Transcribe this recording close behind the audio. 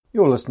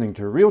You're listening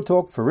to Real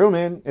Talk for Real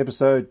Men,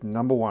 episode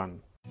number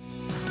 1.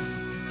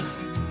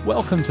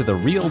 Welcome to the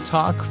Real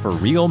Talk for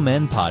Real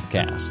Men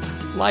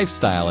podcast.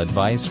 Lifestyle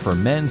advice for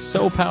men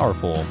so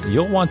powerful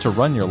you'll want to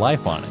run your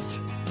life on it.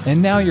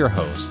 And now your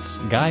hosts,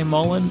 Guy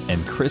Mullen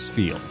and Chris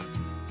Field.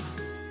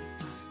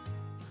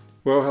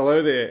 Well,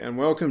 hello there, and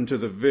welcome to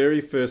the very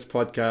first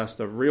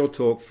podcast of Real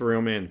Talk for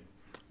Real Men.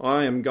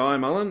 I am Guy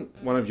Mullen,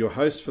 one of your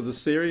hosts for this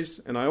series,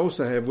 and I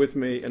also have with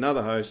me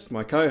another host,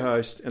 my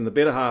co-host, and the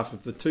better half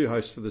of the two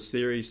hosts for the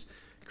series,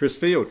 Chris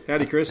Field.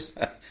 Howdy, Chris.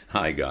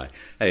 Hi, Guy.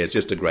 Hey, it's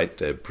just a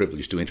great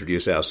privilege to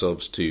introduce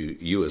ourselves to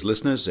you as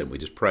listeners, and we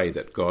just pray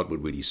that God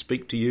would really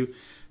speak to you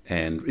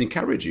and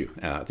encourage you.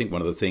 I think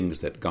one of the things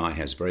that Guy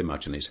has very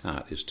much in his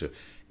heart is to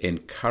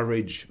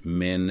encourage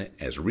men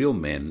as real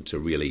men to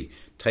really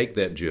take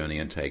that journey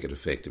and take it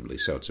effectively.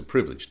 So it's a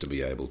privilege to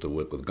be able to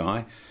work with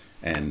Guy,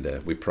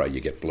 and we pray you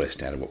get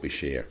blessed out of what we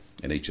share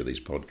in each of these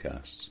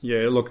podcasts.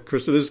 Yeah, look,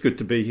 Chris, it is good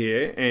to be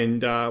here,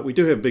 and we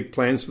do have big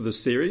plans for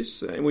this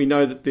series, and we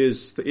know that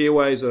the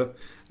airways are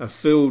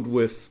filled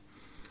with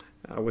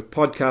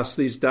podcasts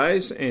these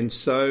days, and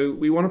so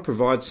we want to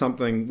provide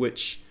something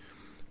which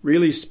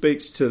really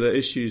speaks to the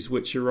issues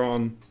which are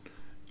on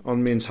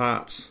men's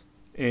hearts.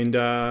 And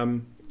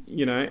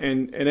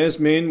and as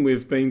men,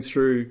 we've been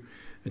through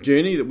a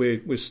journey that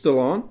we're still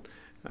on.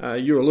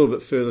 You're a little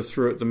bit further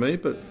through it than me,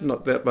 but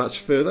not that much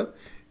further.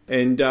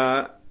 And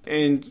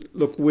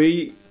look,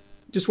 we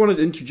just wanted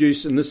to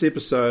introduce in this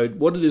episode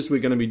what it is we're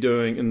going to be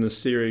doing in this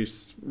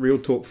series, Real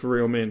Talk for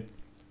Real Men.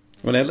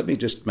 Well, now let me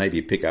just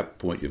maybe pick up a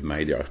point you've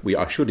made there.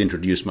 I should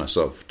introduce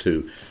myself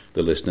to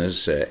the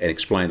listeners and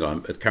explain that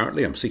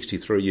I'm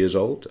 63 years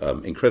old,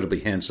 incredibly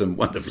handsome,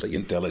 wonderfully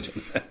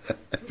intelligent,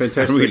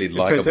 fantastic, really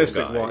likable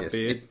fantastic guy. White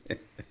beard.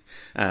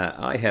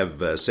 I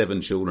have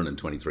 7 children and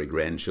 23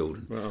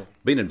 grandchildren. Wow.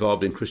 Been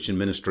involved in Christian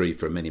ministry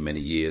for many,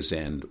 many years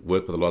and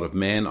work with a lot of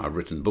men. I've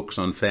written books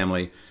on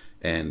family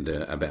and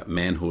about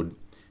manhood.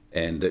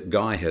 And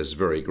Guy has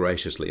very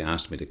graciously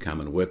asked me to come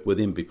and work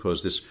with him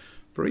because this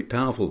very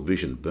powerful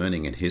vision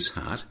burning in his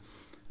heart,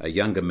 a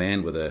younger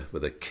man with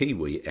a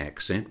Kiwi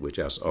accent, which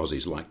us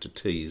Aussies like to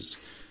tease,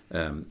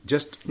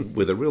 just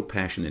with a real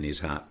passion in his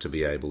heart to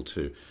be able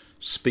to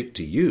speak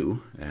to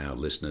you, our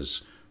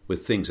listeners,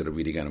 with things that are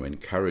really going to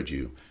encourage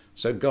you.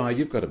 So, Guy,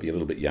 you've got to be a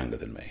little bit younger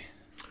than me.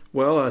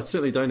 Well, I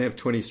certainly don't have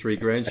 23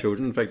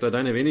 grandchildren. In fact, I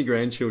don't have any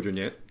grandchildren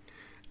yet.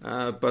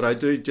 But I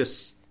do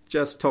just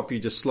top you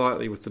just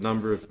slightly with the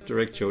number of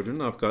direct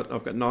children. I've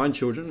got 9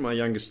 children. My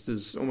youngest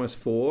is almost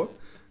 4.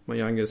 My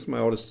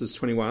oldest is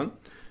 21.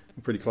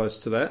 I'm pretty close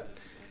to that.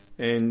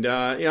 And,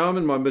 I'm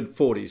in my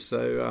mid-40s,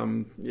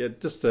 so,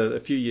 just a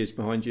few years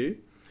behind you.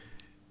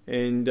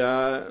 And,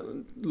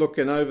 been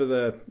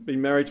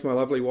married to my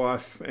lovely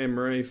wife,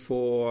 Anne-Marie,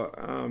 for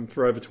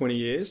over 20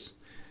 years.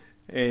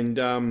 And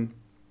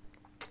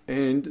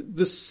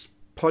this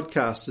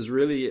podcast is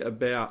really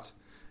about,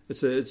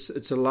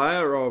 it's a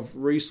layer of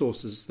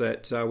resources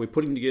that we're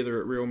putting together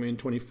at Real Men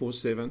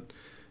 24/7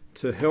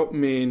 to help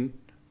men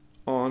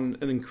on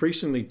an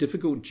increasingly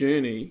difficult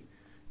journey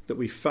that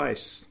we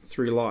face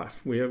through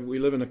life. We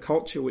live in a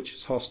culture which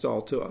is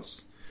hostile to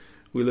us.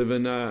 We live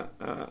in a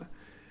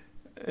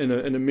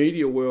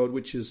media world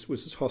which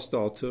is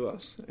hostile to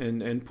us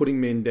and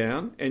putting men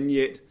down, and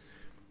yet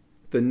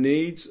the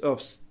need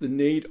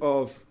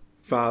of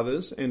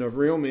fathers and of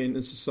real men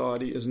in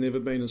society has never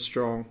been as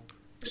strong.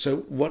 So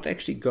what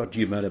actually got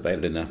you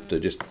motivated enough to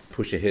just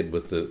push ahead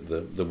with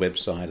the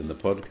website and the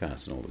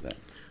podcast and all of that?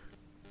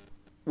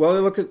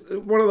 Well, look,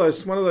 at one of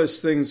those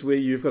things where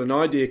you've got an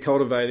idea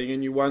cultivating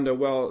and you wonder,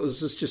 well, is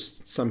this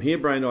just some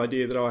harebrained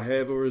idea that I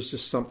have, or is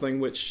this something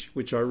which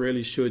I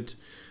really should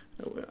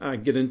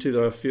get into,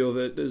 that I feel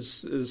that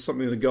is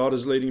something that God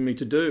is leading me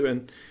to do?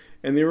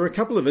 And there were a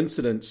couple of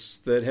incidents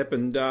that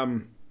happened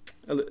a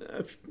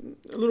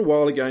little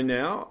while ago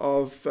now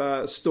of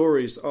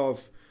stories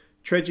of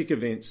tragic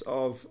events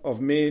of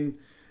men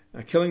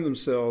killing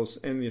themselves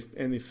and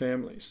their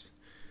families.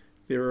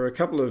 There were a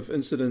couple of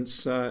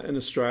incidents in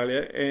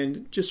Australia,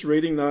 and just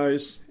reading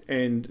those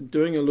and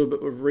doing a little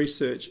bit of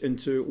research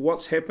into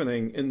what's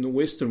happening in the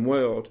Western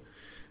world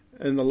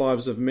in the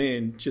lives of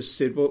men just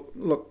said, well,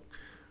 look,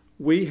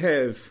 we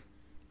have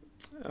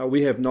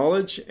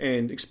knowledge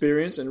and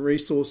experience and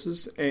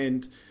resources,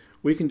 and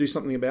we can do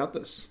something about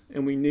this.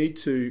 And we need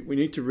to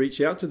reach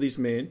out to these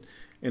men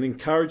and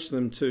encourage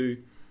them to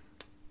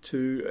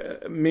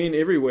men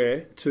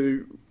everywhere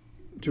to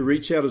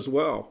reach out as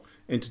well,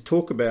 and to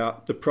talk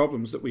about the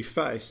problems that we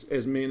face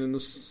as men in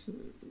this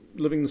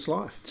living this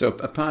life. So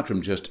apart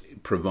from just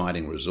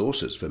providing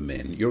resources for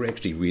men, you're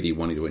actually really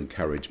wanting to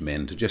encourage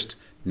men to just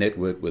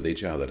network with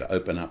each other, to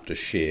open up, to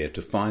share,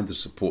 to find the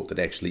support that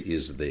actually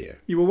is there.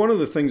 Yeah, well, one of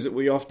the things that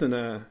we often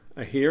are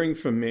hearing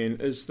from men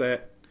is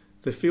that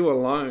they feel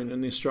alone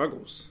in their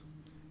struggles.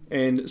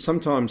 And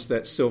sometimes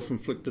that's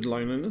self-inflicted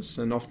loneliness,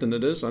 and often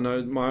it is. I know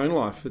in my own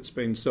life it's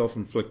been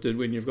self-inflicted.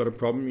 When you've got a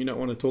problem, you don't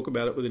want to talk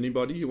about it with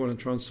anybody. You want to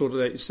try and sort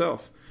it out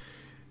yourself.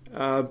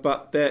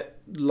 But that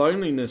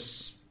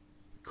loneliness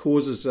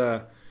causes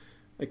a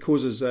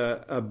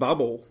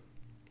bubble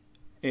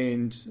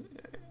and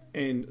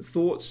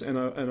thoughts and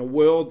a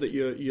world that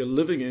you're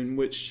living in,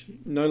 which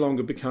no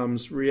longer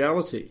becomes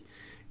reality.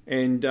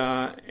 And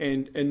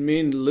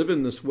men live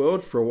in this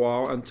world for a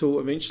while until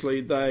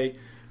eventually they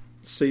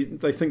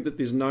think that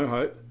there's no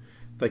hope.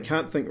 They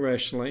can't think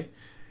rationally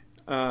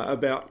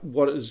about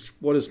what is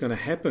going to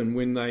happen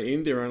when they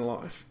end their own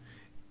life,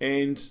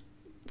 and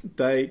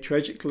they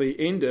tragically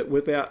end it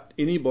without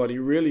anybody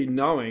really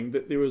knowing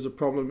that there is a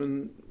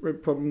problem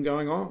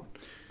going on.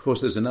 Of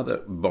course, there's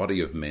another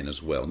body of men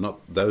as well,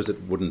 not those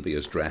that wouldn't be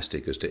as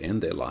drastic as to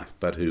end their life,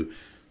 but who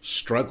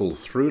struggle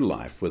through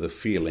life with a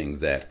feeling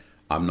that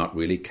I'm not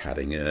really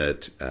cutting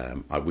it,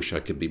 I wish I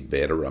could be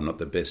better, I'm not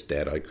the best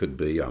dad I could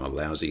be, I'm a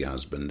lousy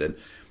husband. And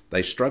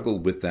they struggle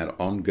with that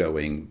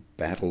ongoing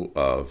battle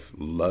of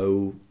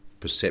low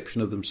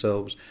perception of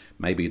themselves,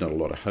 maybe not a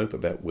lot of hope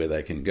about where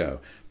they can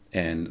go.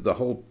 And the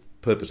whole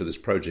purpose of this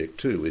project,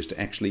 too, is to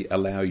actually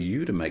allow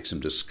you to make some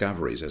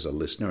discoveries as a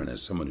listener and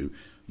as someone who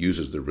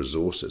uses the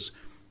resources,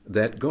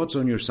 that God's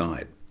on your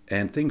side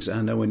and things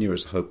are nowhere near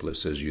as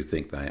hopeless as you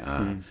think they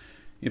are. Mm.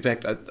 In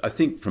fact, I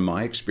think from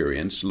my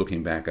experience,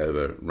 looking back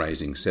over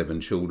raising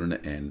 7 children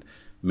and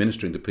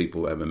ministering to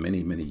people over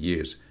many, many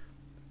years,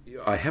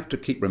 I have to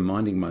keep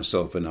reminding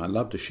myself, and I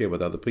love to share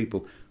with other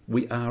people,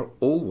 we are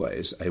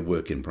always a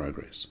work in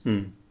progress.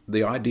 Mm.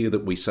 The idea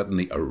that we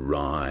suddenly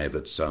arrive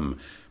at some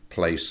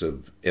place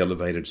of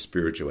elevated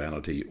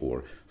spirituality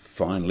or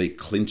finally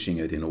clinching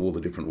it in all the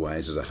different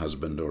ways as a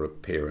husband or a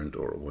parent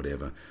or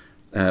whatever,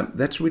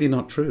 that's really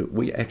not true.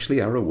 We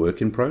actually are a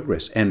work in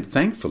progress. And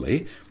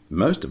thankfully,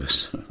 most of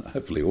us,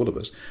 hopefully all of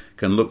us,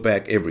 can look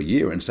back every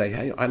year and say,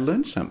 hey, I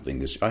learned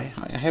something. I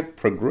have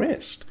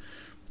progressed.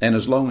 And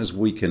as long as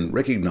we can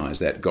recognize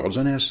that God's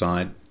on our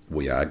side,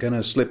 we are going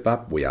to slip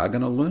up, we are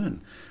going to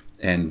learn.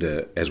 And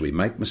as we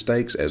make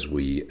mistakes, as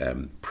we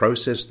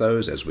process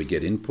those, as we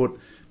get input,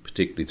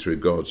 particularly through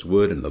God's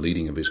Word and the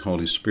leading of His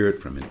Holy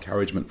Spirit, from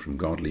encouragement from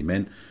godly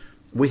men,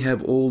 we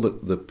have all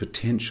the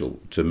potential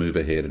to move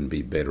ahead and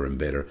be better and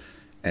better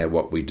at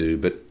what we do.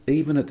 But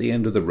even at the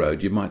end of the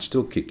road, you might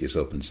still kick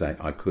yourself and say,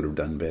 I could have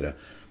done better.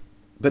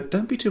 But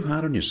don't be too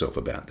hard on yourself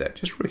about that.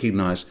 Just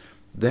recognize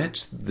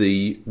that's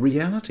the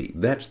reality.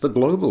 That's the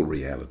global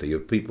reality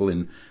of people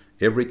in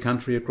every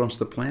country across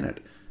the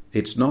planet.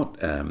 It's not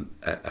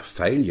a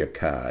failure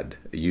card.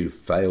 You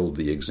failed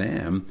the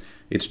exam.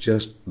 It's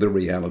just the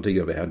reality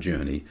of our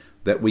journey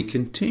that we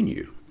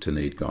continue to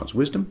need God's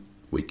wisdom.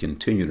 We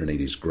continue to need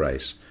His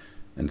grace.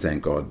 And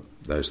thank God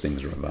those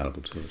things are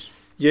available to us.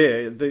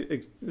 Yeah,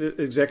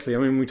 exactly. I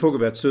mean, we talk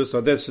about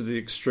suicide, that's at the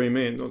extreme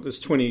end. There's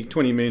 20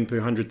 men per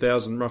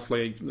 100,000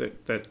 roughly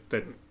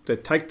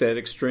that take that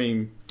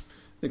extreme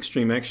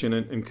action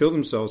and kill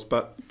themselves.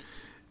 But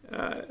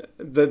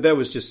that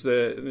was just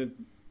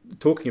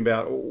talking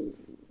about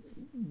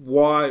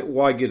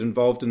why get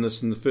involved in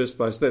this in the first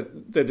place.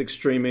 That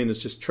extreme end is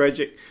just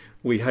tragic.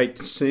 We hate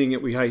seeing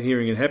it, we hate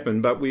hearing it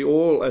happen, but we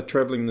all are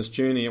travelling this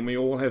journey and we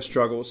all have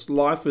struggles.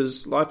 Life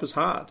is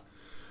hard.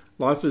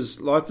 Life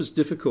is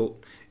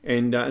difficult,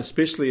 and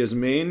especially as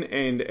men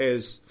and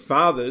as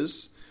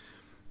fathers,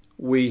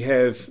 we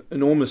have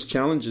enormous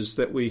challenges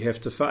that we have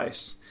to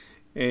face,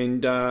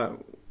 and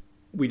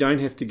we don't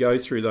have to go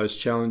through those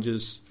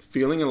challenges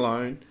feeling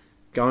alone,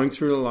 going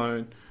through it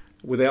alone,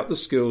 without the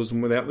skills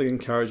and without the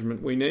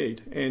encouragement we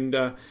need. And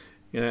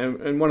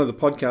in one of the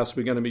podcasts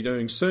we're going to be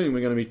doing soon,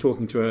 we're going to be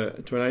talking to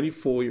an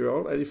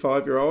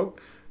 85-year-old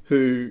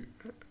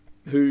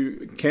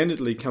who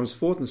candidly comes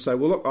forth and say,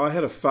 well, look, I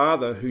had a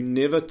father who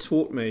never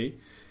taught me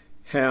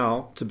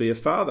how to be a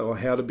father or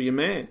how to be a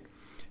man.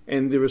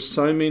 And there are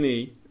so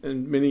many,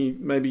 and many,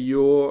 maybe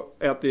you're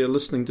out there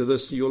listening to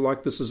this, you're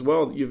like this as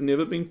well, that you've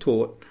never been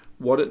taught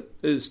what it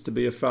is to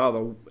be a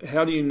father.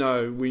 How do you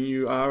know when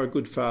you are a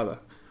good father?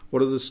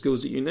 What are the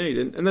skills that you need?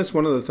 And that's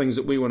one of the things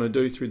that we want to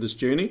do through this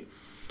journey,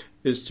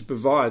 is to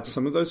provide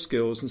some of those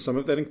skills and some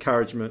of that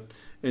encouragement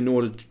in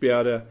order to be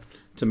able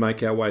to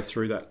make our way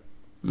through that.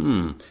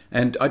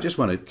 And I just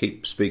want to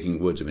keep speaking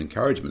words of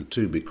encouragement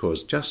too,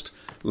 because just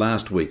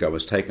last week I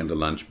was taken to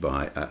lunch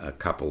by a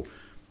couple.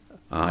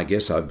 I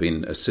guess I've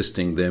been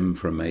assisting them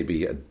for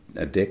maybe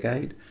a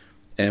decade.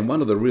 And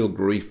one of the real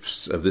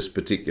griefs of this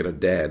particular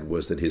dad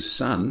was that his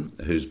son,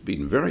 who's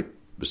been very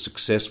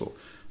successful,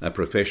 a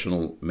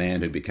professional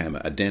man who became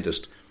a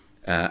dentist,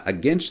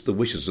 against the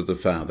wishes of the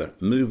father,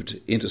 moved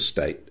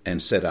interstate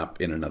and set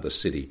up in another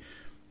city.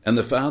 And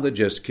the father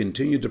just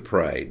continued to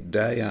pray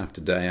day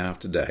after day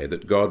after day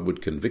that God would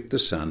convict the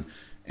son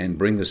and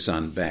bring the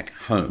son back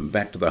home,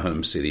 back to the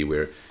home city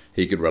where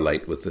he could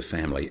relate with the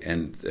family.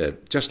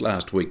 And just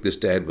last week, this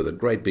dad, with a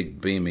great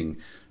big beaming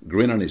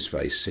grin on his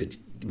face, said,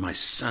 my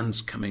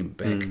son's coming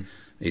back.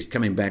 He's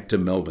coming back to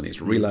Melbourne. He's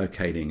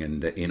relocating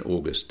in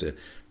August.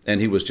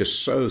 And he was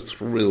just so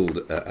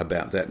thrilled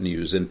about that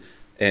news.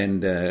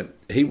 And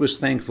he was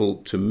thankful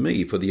to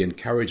me for the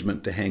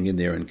encouragement to hang in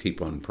there and keep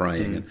on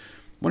praying. And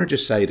I want to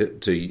just say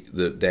to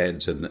the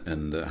dads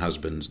and the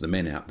husbands, the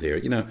men out there,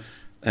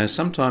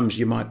 sometimes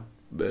you might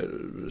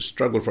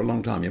struggle for a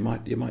long time. You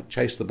might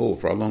chase the ball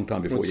for a long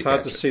time before you catch it. It's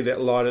hard to see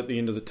that light at the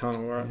end of the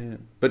tunnel, right? Yeah.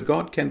 But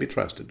God can be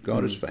trusted.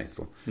 God is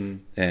faithful.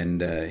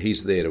 And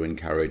He's there to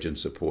encourage and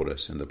support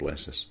us and to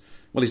bless us.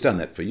 Well, He's done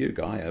that for you,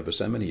 Guy, over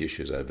so many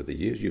issues over the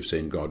years. You've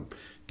seen God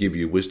give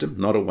you wisdom,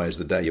 not always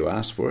the day you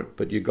asked for it,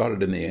 but you got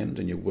it in the end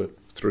and you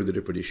worked through the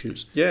different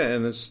issues. Yeah,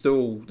 and there's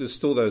still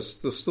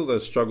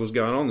those struggles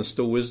going on. There's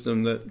still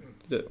wisdom that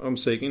I'm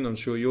seeking. I'm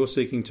sure you're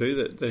seeking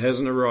too. That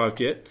hasn't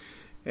arrived yet,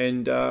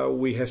 and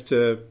we have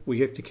to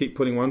keep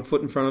putting one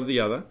foot in front of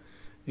the other,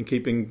 and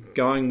keeping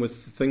going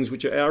with the things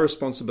which are our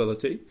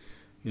responsibility.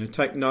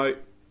 Take note.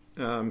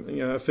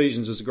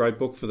 Ephesians is a great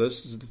book for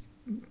this.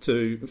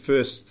 To the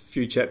first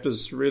few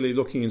chapters, really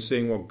looking and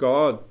seeing what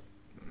God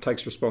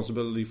takes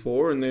responsibility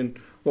for, and then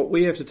what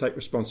we have to take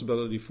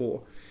responsibility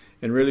for.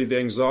 And really the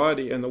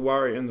anxiety and the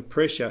worry and the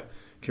pressure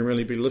can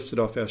really be lifted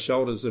off our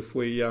shoulders if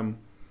we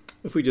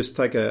just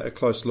take a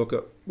close look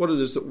at what it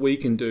is that we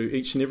can do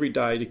each and every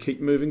day to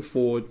keep moving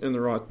forward in the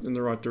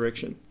right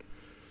direction.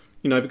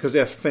 Because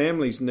our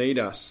families need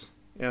us.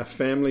 Our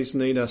families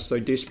need us so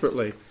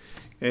desperately.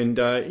 And,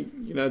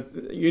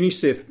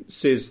 UNICEF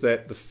says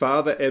that the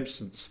father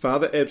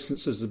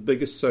absence is the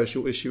biggest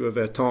social issue of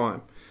our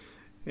time.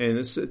 And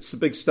it's a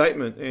big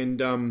statement. And,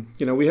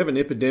 we have an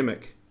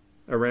epidemic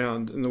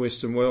around in the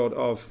Western world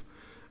of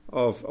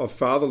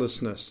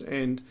fatherlessness.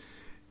 And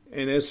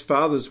as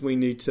fathers, we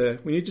need to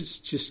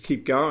just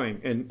keep going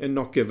and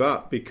not give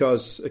up,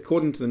 because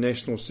according to the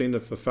National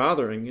Centre for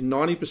Fathering,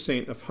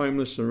 90% of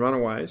homeless and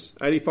runaways,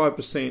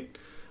 85%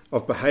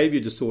 of behaviour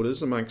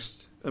disorders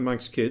amongst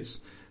kids,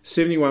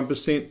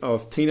 71%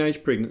 of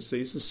teenage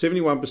pregnancies, and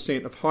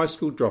 71% of high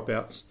school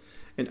dropouts,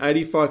 and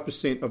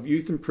 85% of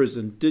youth in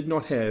prison did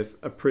not have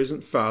a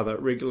present father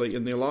regularly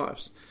in their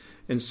lives.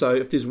 And so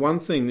if there's one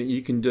thing that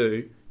you can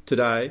do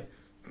today,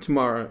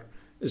 tomorrow,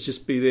 is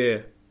just be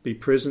there. Be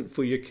present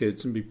for your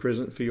kids and be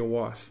present for your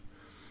wife.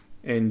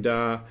 And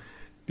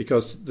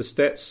because the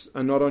stats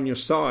are not on your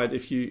side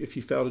if you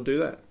fail to do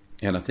that.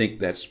 And I think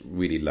that's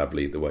really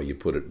lovely, the way you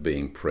put it,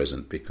 being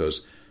present,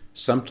 because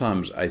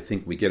sometimes I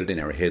think we get it in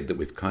our head that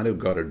we've kind of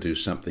got to do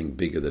something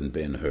bigger than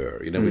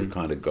Ben-Hur. We've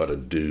kind of got to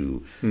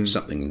do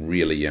something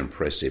really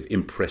impressive,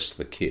 impress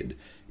the kid,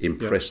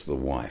 impress the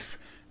wife,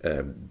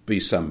 be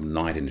some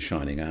knight in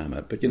shining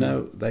armour. But,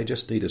 they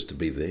just need us to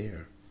be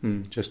there,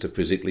 just to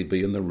physically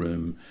be in the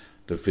room,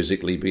 to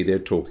physically be there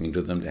talking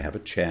to them, to have a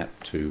chat,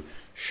 to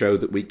show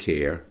that we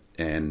care.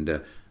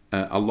 And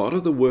a lot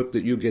of the work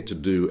that you get to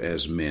do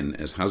as men,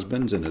 as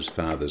husbands and as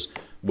fathers,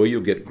 where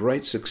you'll get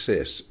great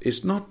success,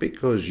 is not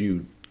because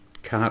you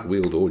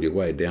cartwheeled all your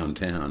way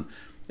downtown.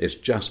 It's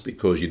just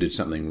because you did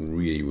something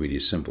really, really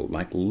simple,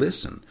 like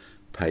listen,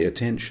 pay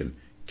attention,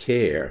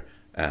 care,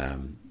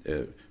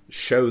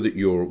 show that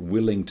you're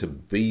willing to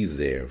be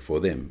there for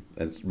them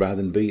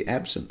rather than be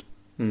absent.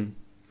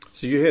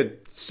 So you had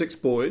 6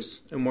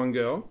 boys and 1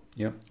 girl.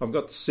 Yep. I've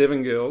got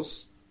 7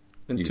 girls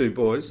and 2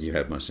 boys. You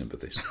have my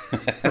sympathies.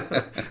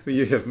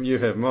 You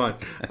have mine.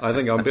 I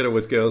think I'm better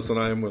with girls than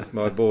I am with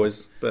my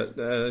boys. But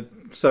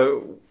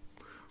so,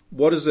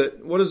 what is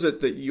it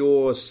that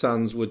your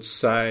sons would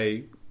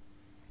say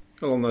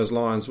along those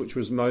lines, which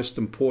was most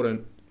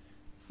important?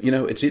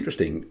 It's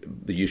interesting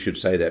that you should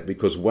say that,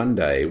 because one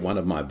day one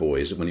of my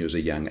boys, when he was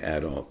a young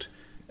adult,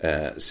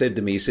 said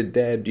to me, he said,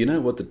 "Dad, do you know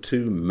what the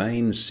 2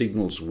 main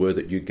signals were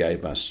that you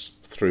gave us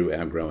through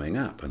our growing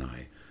up?" And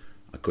I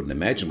couldn't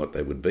imagine what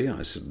they would be.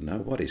 I said, "No,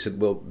 what?" He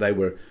said, "Well, they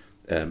were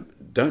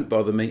don't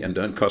bother me and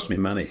don't cost me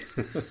money."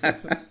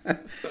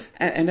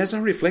 and as I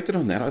reflected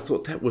on that, I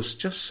thought that was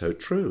just so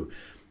true.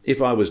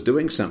 If I was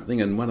doing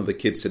something and one of the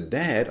kids said,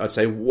 "Dad," I'd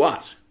say,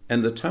 "What?"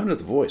 And the tone of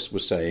the voice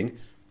was saying,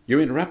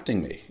 "You're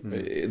interrupting me.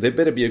 There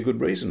better be a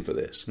good reason for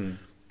this."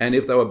 And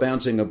if they were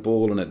bouncing a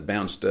ball and it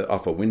bounced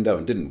off a window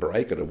and didn't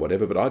break it or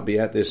whatever, but I'd be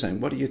out there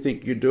saying, "What do you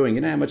think you're doing?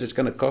 You know how much it's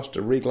going to cost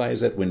to reglaze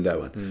that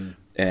window?"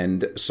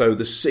 And so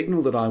the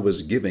signal that I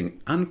was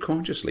giving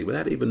unconsciously,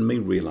 without even me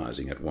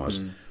realising it, was,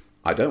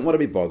 "I don't want to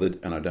be bothered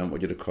and I don't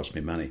want you to cost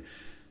me money."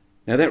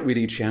 Now that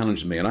really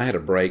challenged me, and I had a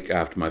break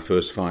after my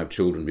first 5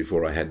 children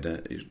before I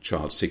had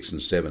child 6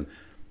 and 7.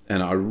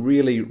 And I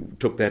really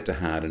took that to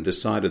heart and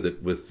decided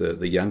that with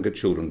the younger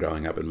children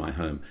growing up in my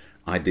home,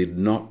 I did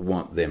not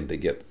want them to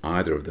get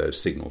either of those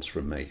signals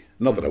from me.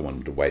 Not that I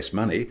wanted to waste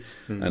money,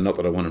 and not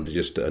that I wanted to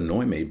just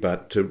annoy me,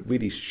 but to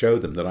really show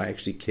them that I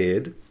actually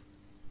cared,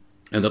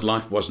 and that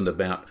life wasn't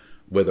about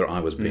whether I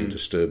was being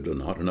disturbed or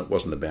not, and it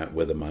wasn't about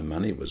whether my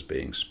money was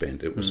being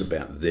spent. It was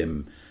about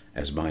them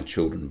as my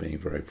children being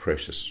very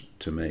precious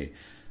to me.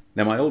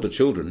 Now, my older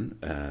children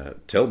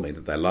tell me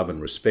that they love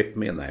and respect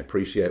me and they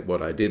appreciate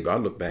what I did, but I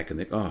look back and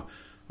think,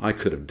 I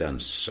could have done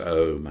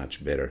so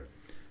much better.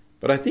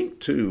 But I think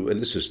too, and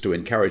this is to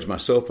encourage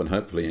myself and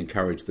hopefully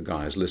encourage the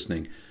guys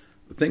listening,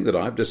 the thing that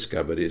I've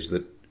discovered is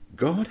that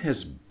God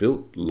has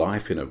built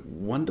life in a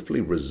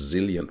wonderfully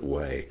resilient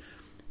way.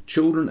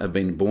 Children have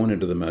been born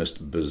into the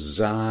most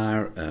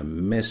bizarre,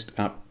 messed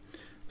up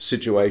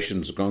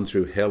situations, gone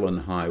through hell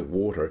and high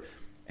water,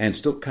 and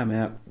still come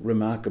out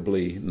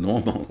remarkably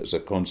normal as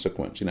a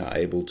consequence,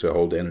 able to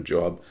hold down a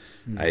job,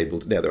 able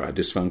to... Now, there are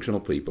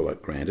dysfunctional people,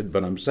 granted,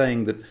 but I'm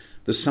saying that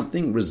there's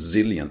something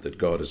resilient that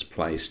God has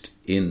placed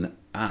in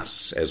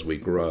us as we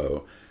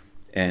grow.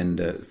 And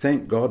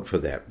thank God for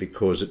that,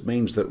 because it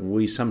means that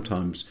we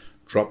sometimes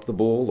drop the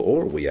ball,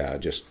 or we are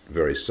just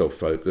very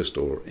self-focused,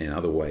 or in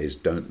other ways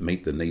don't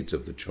meet the needs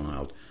of the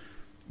child.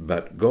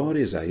 But God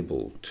is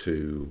able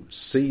to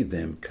see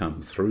them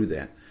come through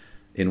that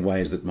in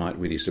ways that might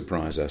really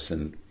surprise us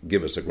and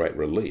give us a great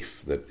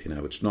relief that,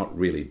 it's not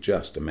really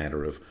just a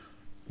matter of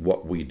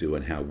what we do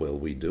and how well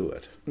we do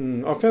it.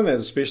 I found that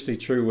especially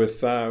true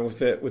with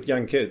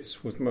young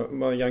kids, with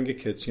my younger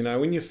kids.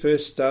 When you're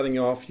first starting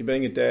off, you're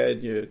being a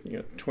dad,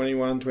 you're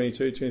 21,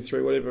 22,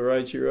 23, whatever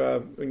age you are,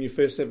 when you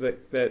first have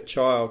that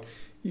child,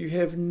 you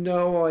have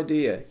no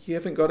idea. You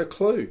haven't got a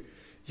clue.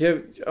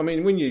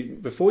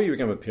 Before you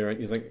become a parent,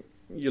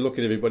 you look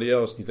at everybody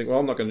else and you think, well,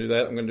 I'm not going to do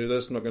that, I'm going to do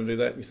this, I'm not going to do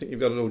that. And you think you've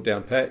got it all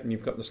down pat and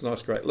you've got this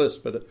nice, great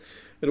list, but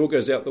it all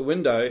goes out the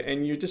window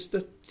and you're just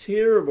a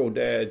terrible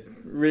dad,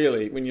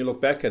 really, when you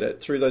look back at it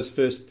through those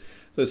first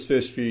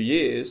few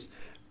years.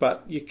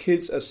 But your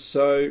kids are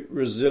so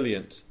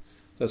resilient.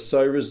 They're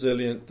so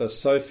resilient, they're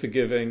so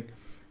forgiving,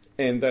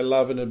 and they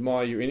love and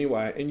admire you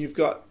anyway. And you've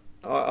got...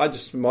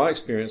 my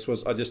experience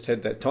was I just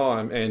had that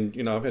time,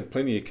 and I've had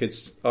plenty of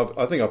kids.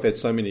 I think I've had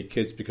so many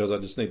kids because I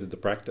just needed to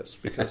practice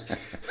because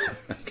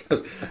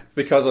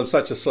I'm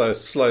such a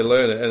slow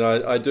learner,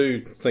 and I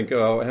do think,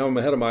 oh, how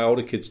do my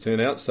older kids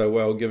turn out so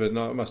well? Given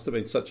I must have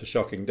been such a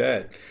shocking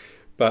dad,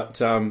 but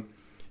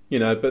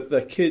but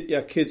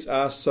our kids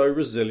are so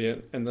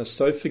resilient and they're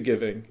so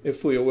forgiving.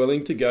 If we are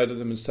willing to go to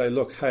them and say,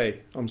 look, hey,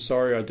 I'm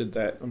sorry I did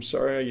that. I'm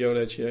sorry I yelled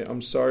at you.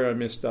 I'm sorry I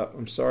messed up.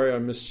 I'm sorry I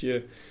missed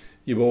you.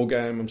 Your ball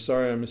game, I'm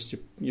sorry I missed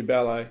your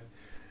ballet.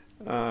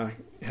 How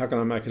can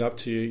I make it up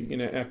to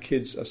you? Our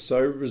kids are so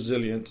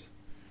resilient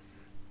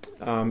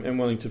and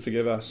willing to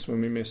forgive us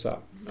when we mess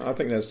up. I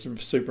think that's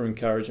super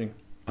encouraging.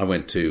 I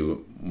went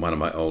to one of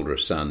my older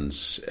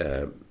sons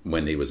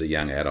when he was a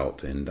young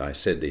adult, and I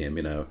said to him,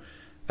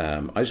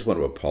 I just want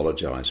to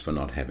apologise for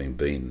not having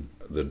been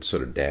the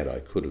sort of dad I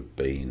could have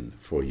been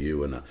for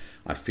you, and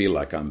I feel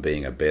like I'm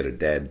being a better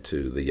dad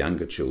to the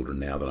younger children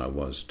now than I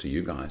was to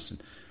you guys.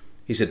 And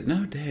he said,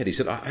 no, Dad. He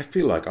said, I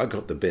feel like I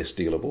got the best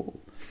deal of all.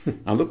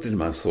 I looked at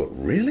him and I thought,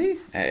 really?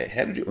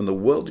 How did you, in the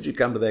world did you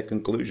come to that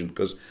conclusion?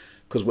 Because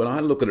when I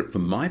look at it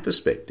from my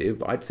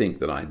perspective, I think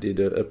that I did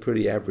a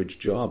pretty average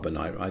job, and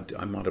I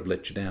might have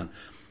let you down.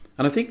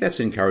 And I think that's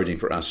encouraging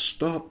for us.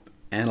 Stop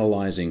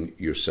analysing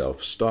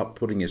yourself. Stop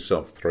putting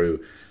yourself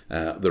through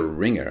the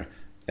ringer.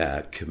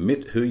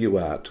 Commit who you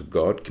are to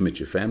God. Commit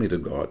your family to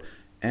God.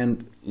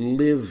 And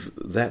live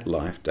that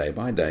life day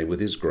by day with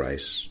His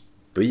grace,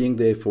 being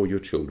there for your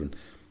children.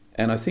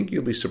 And I think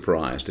you'll be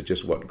surprised at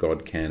just what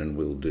God can and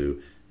will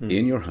do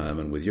in your home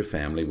and with your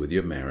family, with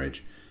your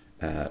marriage.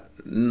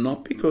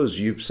 Not because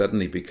you've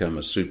suddenly become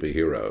a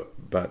superhero,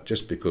 but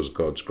just because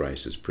God's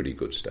grace is pretty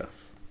good stuff.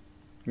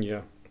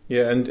 Yeah.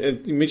 Yeah, and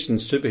you mentioned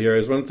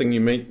superheroes. One thing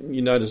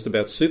you noticed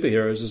about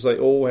superheroes is they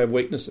all have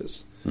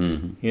weaknesses.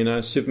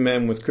 Mm-hmm.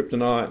 Superman with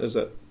kryptonite, is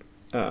it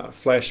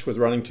Flash with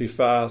running too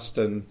fast,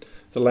 and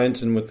the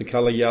Lantern with the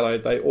colour yellow.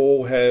 They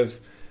all have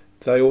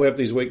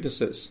these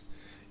weaknesses,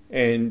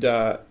 and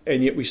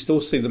yet we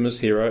still see them as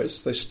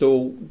heroes. They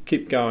still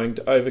keep going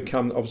to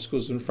overcome the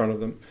obstacles in front of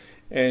them.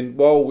 And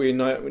while we're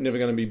never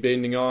going to be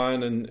bending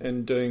iron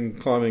and doing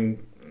climbing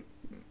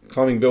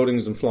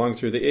buildings and flying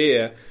through the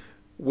air,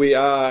 we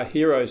are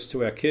heroes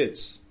to our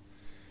kids.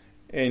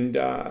 And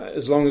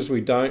as long as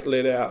we don't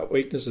let our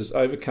weaknesses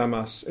overcome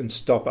us and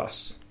stop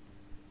us,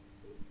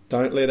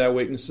 don't let our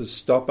weaknesses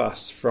stop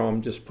us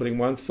from just putting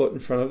one foot in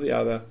front of the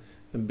other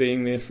and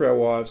being there for our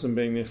wives and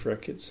being there for our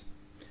kids.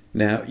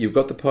 Now, you've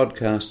got the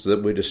podcast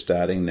that we're just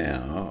starting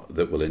now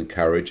that will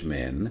encourage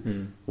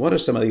men. What are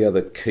some of the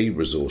other key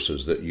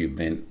resources that you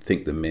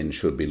think the men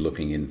should be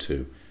looking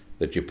into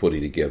that you're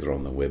putting together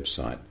on the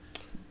website?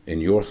 In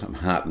your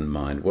heart and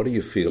mind, what do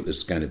you feel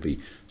is going to be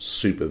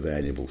super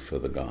valuable for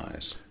the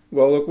guys?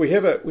 Well, look, we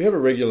have a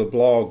regular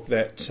blog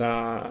that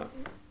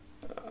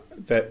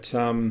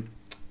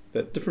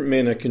different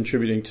men are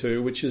contributing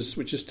to, which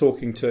is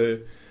talking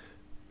to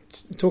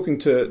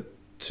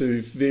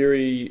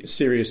very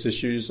serious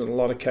issues in a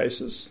lot of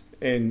cases.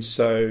 And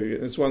so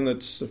it's one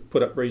that's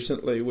put up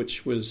recently,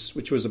 which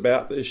was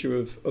about the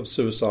issue of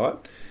suicide.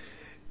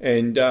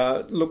 And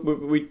look,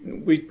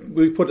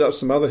 we put up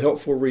some other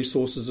helpful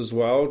resources as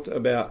well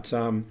about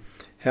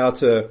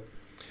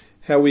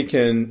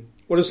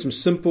what are some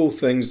simple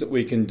things that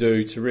we can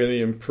do to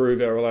really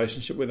improve our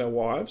relationship with our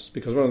wives?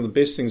 Because one of the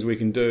best things we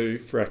can do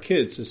for our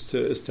kids is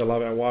to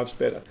love our wives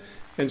better.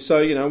 And so,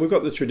 we've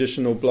got the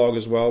traditional blog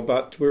as well,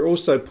 but we're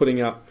also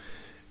putting up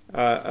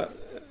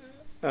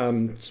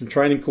some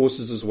training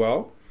courses as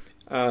well.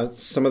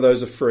 Some of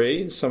those are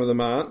free, some of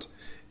them aren't.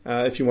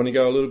 If you want to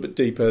go a little bit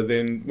deeper,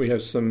 then we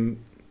have some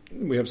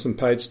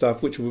paid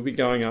stuff which will be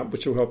going up,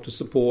 which will help to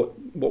support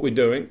what we're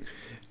doing.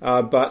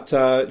 But 80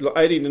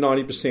 to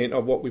 90%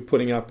 of what we're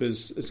putting up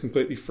is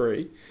completely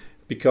free,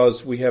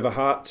 because we have a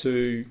heart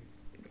to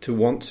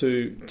want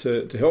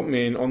to help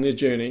men on their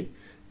journey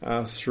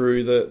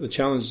through the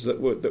challenges that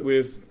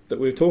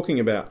we're talking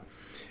about.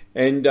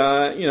 And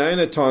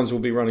and at times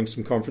we'll be running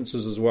some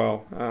conferences as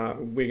well.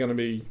 We're going to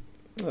be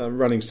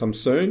running some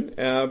soon.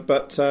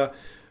 But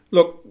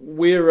look,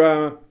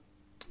 we're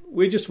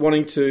just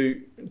wanting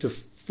to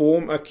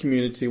form a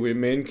community where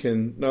men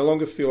can no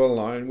longer feel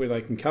alone, where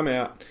they can come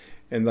out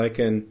and they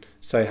can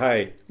say,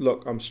 "Hey,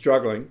 look, I'm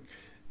struggling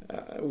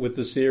with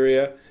this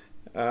area.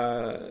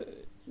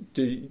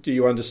 Do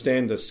you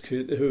understand this?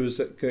 Who is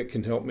it that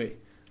can help me?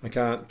 I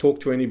can't talk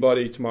to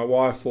anybody, to my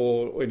wife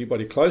or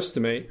anybody close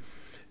to me."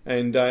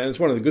 And it's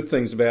one of the good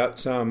things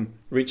about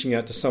reaching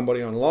out to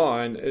somebody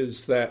online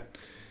is that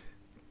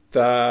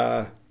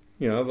they're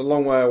the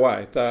long way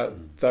away.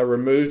 They're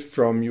removed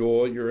from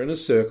your inner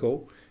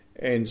circle,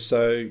 and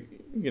so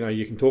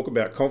you can talk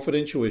about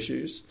confidential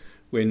issues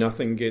where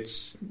nothing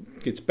gets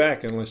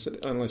back unless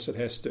it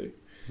has to,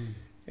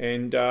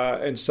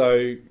 and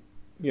so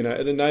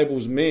it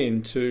enables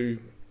men to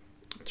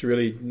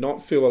really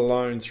not feel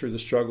alone through the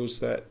struggles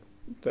that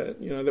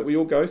we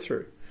all go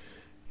through.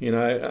 You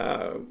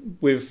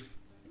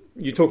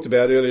talked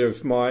about earlier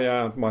of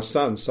my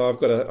son. So I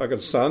got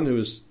a son who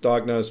was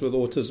diagnosed with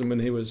autism when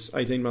he was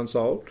 18 months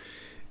old,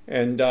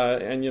 and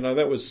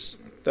that was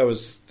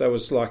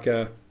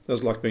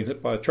like being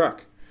hit by a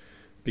truck,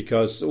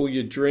 because all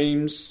your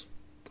dreams,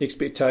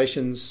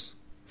 expectations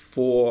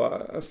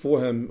for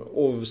him,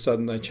 all of a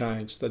sudden they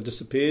changed. They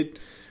disappeared.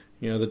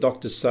 The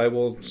doctors say,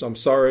 "Well, I'm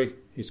sorry,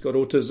 he's got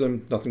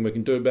autism. Nothing we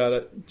can do about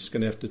it. You're just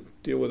going to have to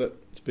deal with it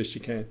as best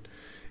you can."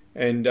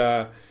 And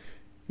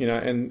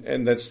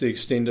and that's the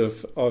extent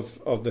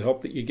of the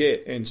help that you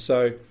get. And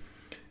so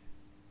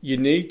you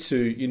need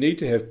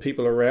to have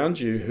people around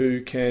you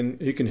who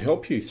can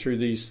help you through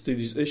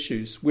these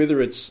issues.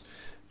 Whether it's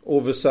all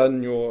of a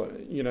sudden your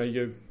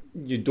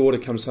daughter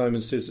comes home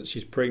and says that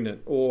she's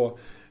pregnant, or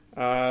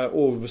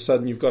all of a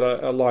sudden you've got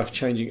a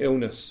life-changing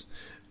illness,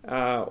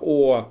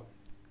 or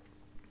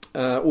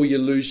you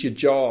lose your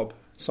job,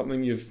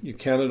 something you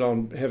counted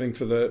on having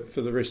for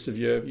the rest of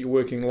your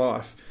working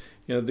life.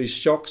 These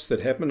shocks that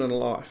happen in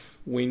life,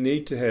 we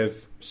need to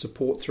have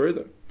support through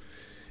them.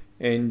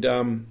 And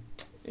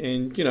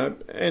in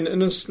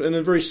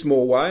a very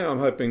small way, I'm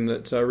hoping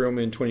that Real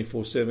Men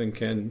 24/7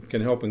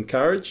 can help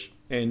encourage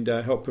and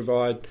help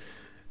provide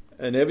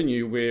an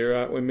avenue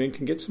where men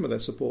can get some of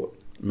that support.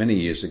 Many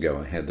years ago,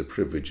 I had the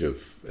privilege of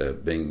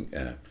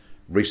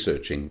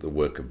researching the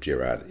work of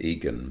Gerard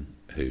Egan,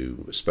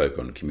 who spoke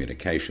on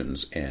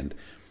communications, and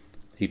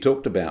he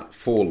talked about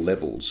 4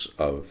 levels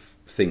of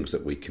things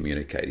that we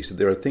communicate. He said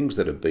there are things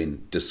that have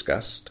been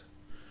discussed.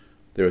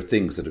 There are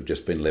things that have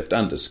just been left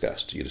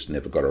undiscussed. You just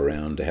never got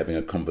around to having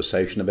a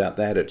conversation about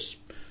that. It's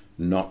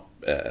not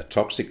a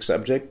toxic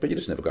subject, but you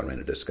just never got around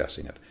to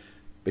discussing it.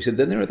 But he said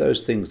then there are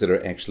those things that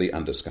are actually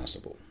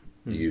undiscussable.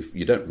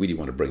 You don't really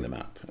want to bring them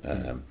up.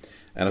 And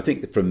I think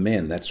that for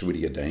men, that's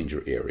really a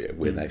danger area,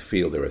 where they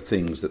feel there are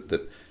things that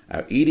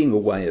are eating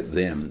away at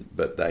them,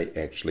 but they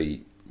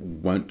actually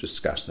won't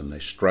discuss them. They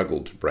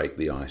struggle to break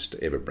the ice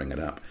to ever bring it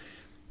up.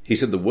 He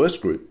said the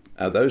worst group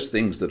are those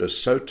things that are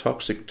so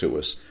toxic to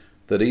us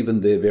that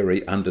even their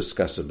very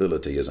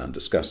undiscussability is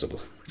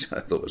undiscussable, which I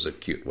thought was a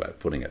cute way of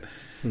putting it.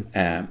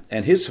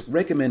 And his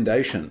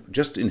recommendation,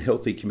 just in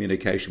healthy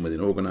communication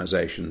within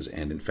organisations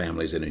and in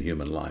families and in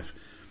human life,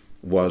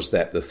 was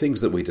that the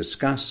things that we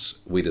discuss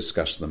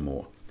them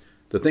more.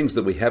 The things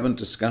that we haven't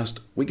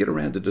discussed, we get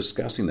around to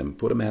discussing them,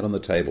 put them out on the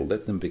table,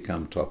 let them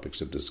become topics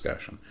of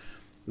discussion.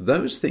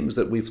 Those things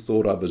that we've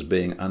thought of as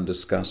being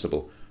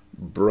undiscussable,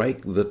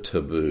 break the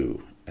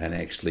taboo and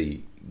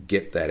actually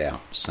get that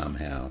out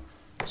somehow,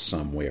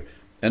 somewhere.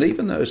 And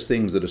even those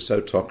things that are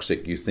so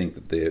toxic you think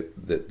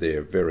that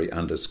their very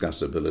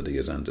undiscussability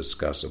is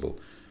undiscussable,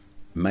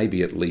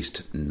 maybe at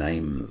least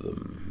name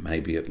them,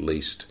 maybe at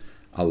least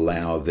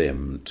allow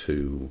them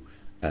to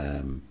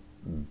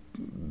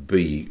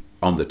be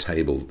on the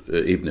table,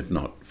 even if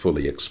not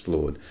fully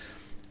explored.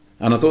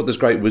 And I thought there's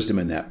great wisdom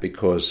in that,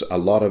 because a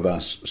lot of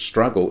us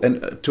struggle,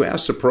 and to our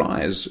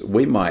surprise,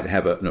 we might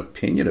have an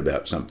opinion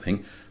about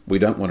something. We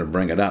don't want to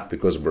bring it up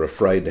because we're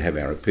afraid to have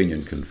our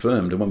opinion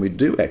confirmed. And when we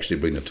do actually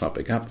bring the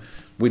topic up,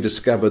 we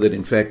discover that,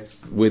 in fact,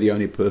 we're the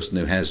only person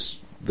who has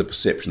the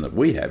perception that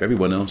we have.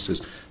 Everyone else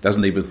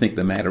doesn't even think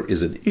the matter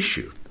is an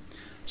issue.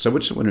 So we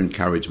just want to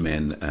encourage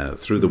men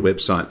through the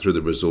website, through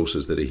the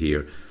resources that are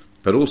here,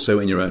 but also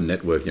in your own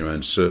network, in your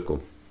own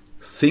circle.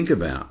 Think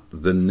about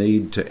the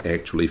need to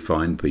actually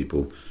find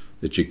people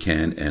that you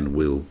can and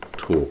will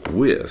talk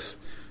with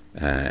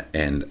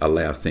and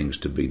allow things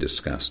to be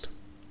discussed.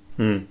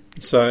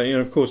 So,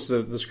 of course,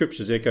 the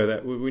scriptures echo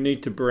that. We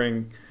need to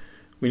bring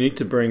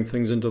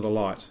things into the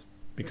light,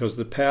 because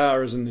the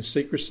power is in the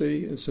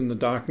secrecy, it's in the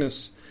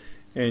darkness,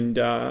 and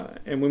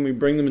when we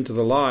bring them into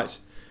the light,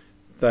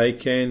 they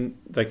can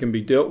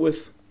be dealt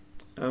with,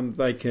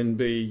 they can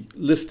be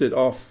lifted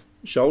off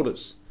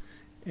shoulders,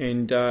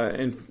 and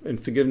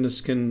forgiveness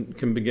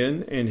can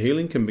begin, and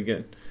healing can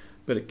begin,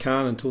 but it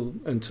can't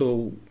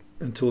until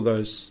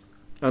those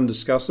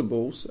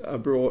undiscussables are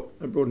brought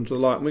into the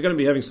light. And we're going to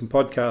be having some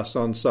podcasts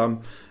on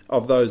some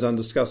of those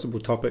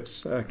undiscussable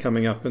topics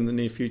coming up in the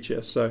near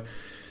future. So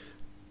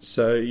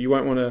you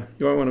won't want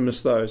to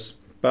miss those.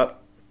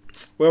 But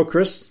well,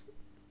 Chris,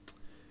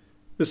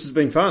 this has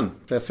been fun.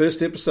 Our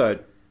first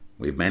episode.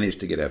 We've managed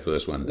to get our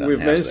first one done. We've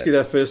managed to get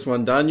our first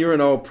one done. You're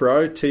an old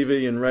pro,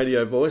 TV and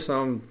radio voice.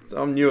 I'm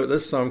new at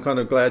this, so I'm kind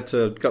of glad to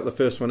have got the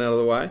first one out of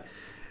the way.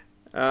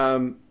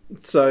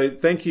 So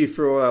thank you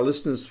for all our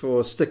listeners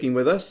for sticking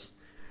with us.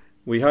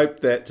 We hope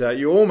that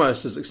you're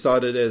almost as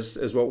excited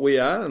as what we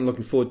are, and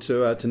looking forward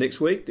to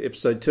next week, to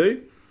episode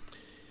 2.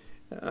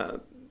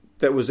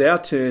 That was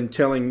our turn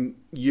telling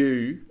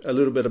you a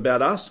little bit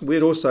about us.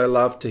 We'd also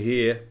love to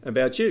hear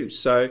about you.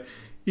 So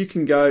you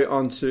can go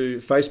onto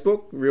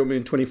Facebook, Real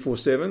Men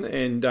 24/7,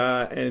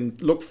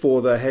 and look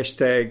for the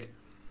hashtag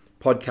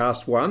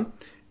podcast1,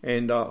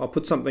 and I'll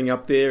put something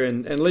up there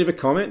and leave a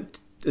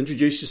comment.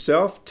 Introduce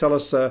yourself. Tell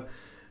us a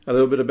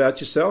little bit about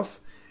yourself,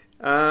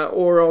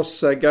 or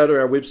else go to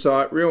our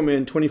website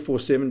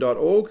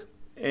realmen247.org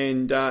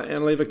and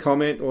leave a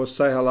comment or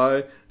say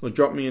hello or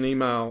drop me an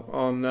email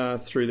on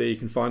through there. You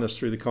can find us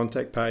through the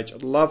contact page.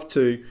 I'd love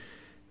to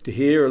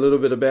hear a little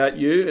bit about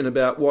you and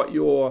about what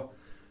your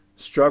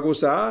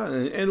struggles are,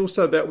 and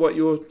also about what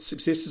your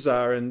successes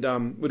are, and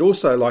we'd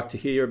also like to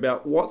hear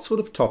about what sort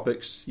of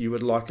topics you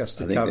would like us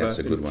to cover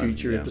in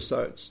future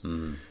episodes.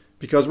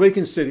 Because we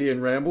can sit here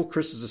and ramble.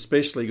 Chris is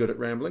especially good at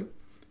rambling,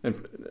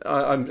 and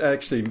I'm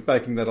actually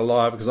making that a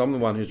lie because I'm the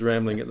one who's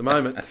rambling at the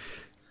moment.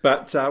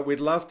 But we'd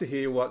love to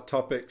hear what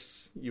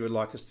topics you would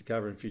like us to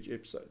cover in future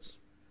episodes.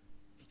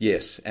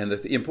 Yes, and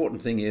the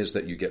important thing is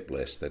that you get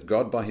blessed, that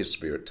God by His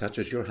Spirit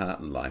touches your heart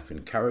and life,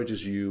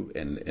 encourages you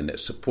and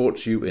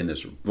supports you in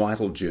this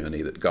vital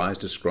journey that Guy's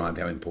described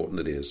how important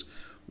it is.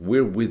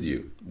 We're with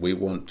you. We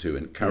want to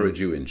encourage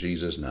you in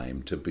Jesus'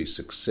 name to be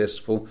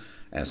successful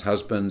as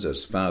husbands,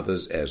 as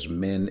fathers, as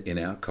men in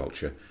our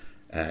culture.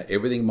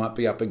 Everything might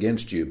be up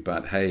against you,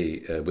 but hey,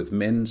 with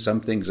men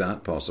some things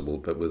aren't possible,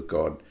 but with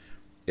God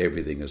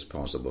everything is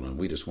possible. And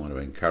we just want to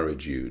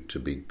encourage you to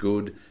be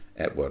good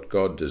at what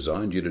God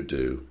designed you to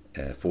do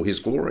for His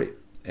glory.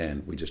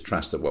 And we just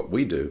trust that what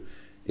we do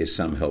is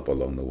some help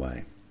along the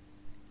way.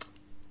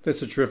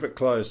 That's a terrific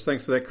close.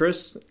 Thanks for that,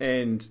 Chris.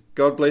 And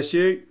God bless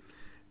you,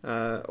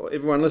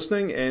 everyone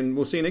listening, and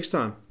we'll see you next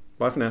time.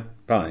 Bye for now.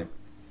 Bye.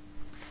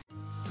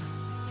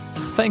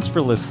 Thanks for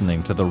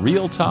listening to the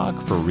Real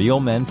Talk for Real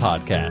Men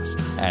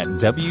podcast at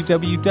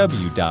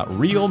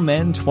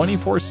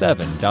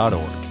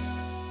www.realmen247.org.